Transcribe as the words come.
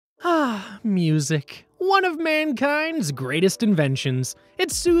Music. One of mankind's greatest inventions.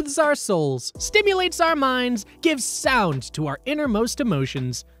 It soothes our souls, stimulates our minds, gives sound to our innermost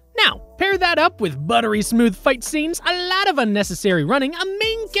emotions. Now, pair that up with buttery smooth fight scenes, a lot of unnecessary running, a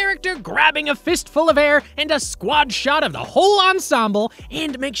main character grabbing a fistful of air, and a squad shot of the whole ensemble,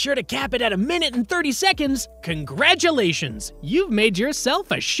 and make sure to cap it at 1 minute and 30 seconds. Congratulations! You've made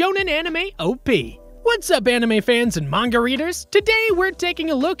yourself a shonen anime OP. What's up, anime fans and manga readers? Today we're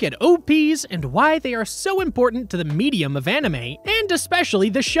taking a look at OPs and why they are so important to the medium of anime, and especially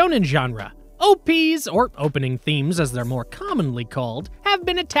the shonen genre. OPs, or opening themes as they're more commonly called, have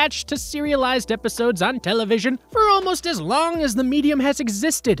been attached to serialized episodes on television for almost as long as the medium has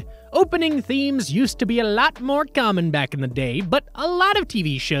existed. Opening themes used to be a lot more common back in the day, but a lot of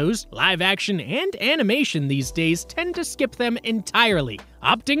TV shows, live action, and animation these days tend to skip them entirely,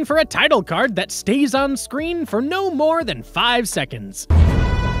 opting for a title card that stays on screen for no more than 5 seconds.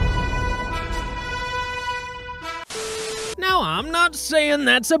 Now, I'm not saying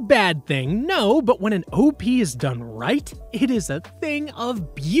that's a bad thing, no, but when an OP is done right, it is a thing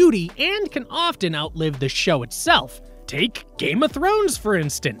of beauty and can often outlive the show itself. Take Game of Thrones, for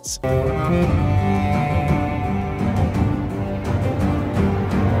instance.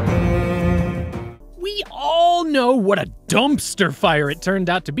 We all know what a dumpster fire it turned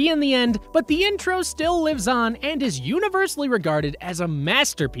out to be in the end, but the intro still lives on and is universally regarded as a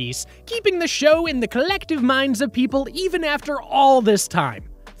masterpiece, keeping the show in the collective minds of people even after all this time.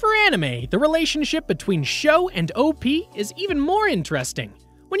 For anime, the relationship between show and OP is even more interesting.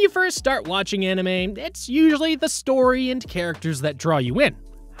 When you first start watching anime, it's usually the story and characters that draw you in.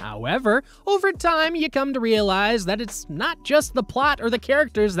 However, over time, you come to realize that it's not just the plot or the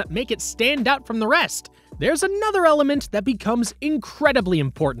characters that make it stand out from the rest. There's another element that becomes incredibly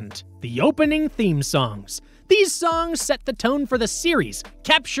important: the opening theme songs. These songs set the tone for the series,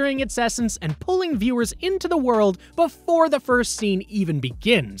 capturing its essence and pulling viewers into the world before the first scene even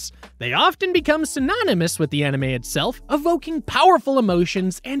begins. They often become synonymous with the anime itself, evoking powerful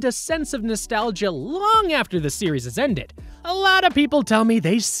emotions and a sense of nostalgia long after the series has ended. A lot of people tell me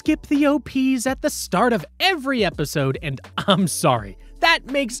they skip the OPs at the start of every episode, and I'm sorry,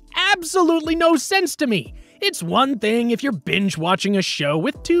 that makes absolutely no sense to me. It's one thing if you're binge watching a show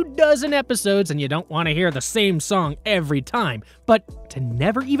with 24 episodes and you don't want to hear the same song every time, but to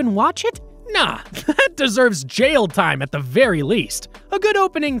never even watch it? Nah, that deserves jail time at the very least. A good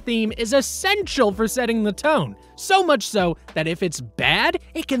opening theme is essential for setting the tone, so much so that if it's bad,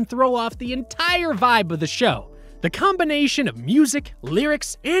 it can throw off the entire vibe of the show. The combination of music,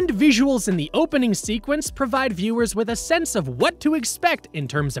 lyrics, and visuals in the opening sequence provide viewers with a sense of what to expect in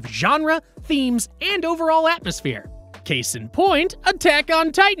terms of genre, themes, and overall atmosphere. Case in point, Attack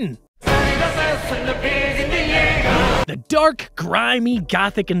on Titan. The dark, grimy,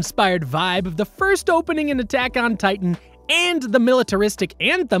 gothic-inspired vibe of the first opening in Attack on Titan and the militaristic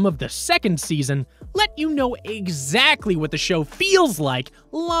anthem of the second season let you know exactly what the show feels like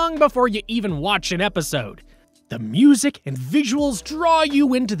long before you even watch an episode. The music and visuals draw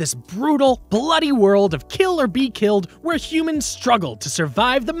you into this brutal, bloody world of kill or be killed where humans struggle to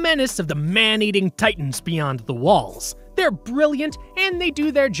survive the menace of the man-eating titans beyond the walls. They're brilliant, and they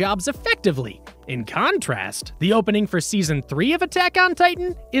do their jobs effectively. In contrast, the opening for Season 3 of Attack on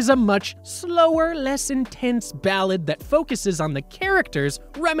Titan is a much slower, less intense ballad that focuses on the characters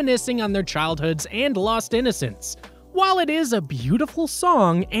reminiscing on their childhoods and lost innocence. While it is a beautiful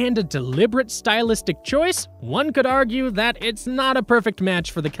song and a deliberate stylistic choice, one could argue that it's not a perfect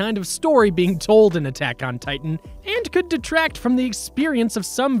match for the kind of story being told in Attack on Titan, and could detract from the experience of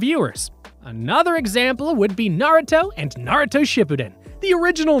some viewers. Another example would be Naruto and Naruto Shippuden. The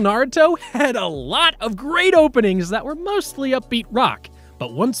original Naruto had a lot of great openings that were mostly upbeat rock.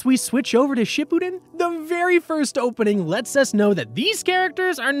 But once we switch over to Shippuden, the very first opening lets us know that these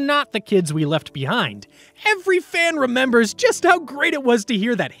characters are not the kids we left behind. Every fan remembers just how great it was to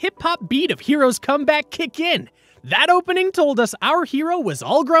hear that hip-hop beat of Hiro's comeback kick in. That opening told us our hero was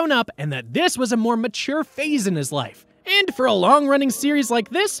all grown up and that this was a more mature phase in his life. And for a long-running series like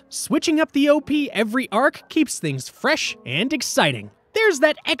this, switching up the OP every arc keeps things fresh and exciting. There's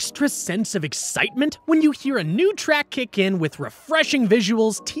that extra sense of excitement when you hear a new track kick in with refreshing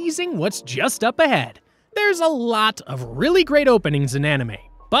visuals teasing what's just up ahead. There's a lot of really great openings in anime,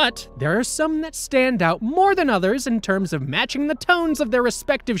 but there are some that stand out more than others in terms of matching the tones of their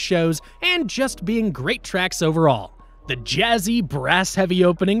respective shows and just being great tracks overall. The jazzy, brass-heavy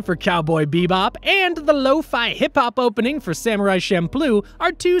opening for Cowboy Bebop and the lo-fi hip-hop opening for Samurai Champloo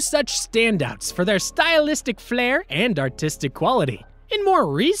are two such standouts for their stylistic flair and artistic quality. In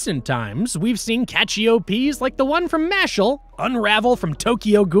more recent times, we've seen catchy OPs like the one from Mashle, Unravel from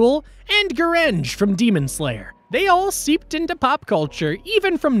Tokyo Ghoul, and Garenge from Demon Slayer. They all seeped into pop culture,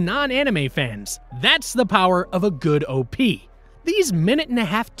 even from non-anime fans. That's the power of a good OP. These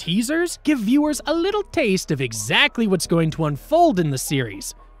minute-and-a-half teasers give viewers a little taste of exactly what's going to unfold in the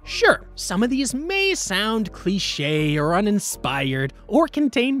series. Sure, some of these may sound cliché or uninspired, or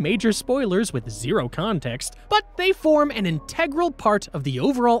contain major spoilers with zero context, but they form an integral part of the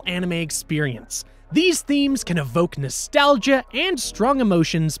overall anime experience. These themes can evoke nostalgia and strong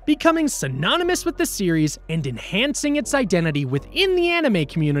emotions, becoming synonymous with the series and enhancing its identity within the anime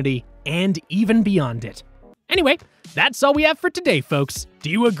community and even beyond it. Anyway, that's all we have for today, folks. Do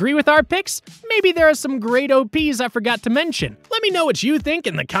you agree with our picks? Maybe there are some great OPs I forgot to mention. Let me know what you think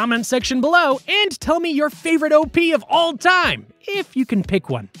in the comment section below, and tell me your favorite OP of all time, if you can pick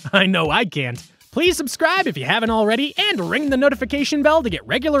one. I know I can't. Please subscribe if you haven't already, and ring the notification bell to get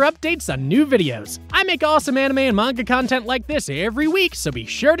regular updates on new videos. I make awesome anime and manga content like this every week, so be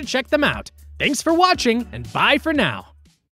sure to check them out. Thanks for watching, and bye for now.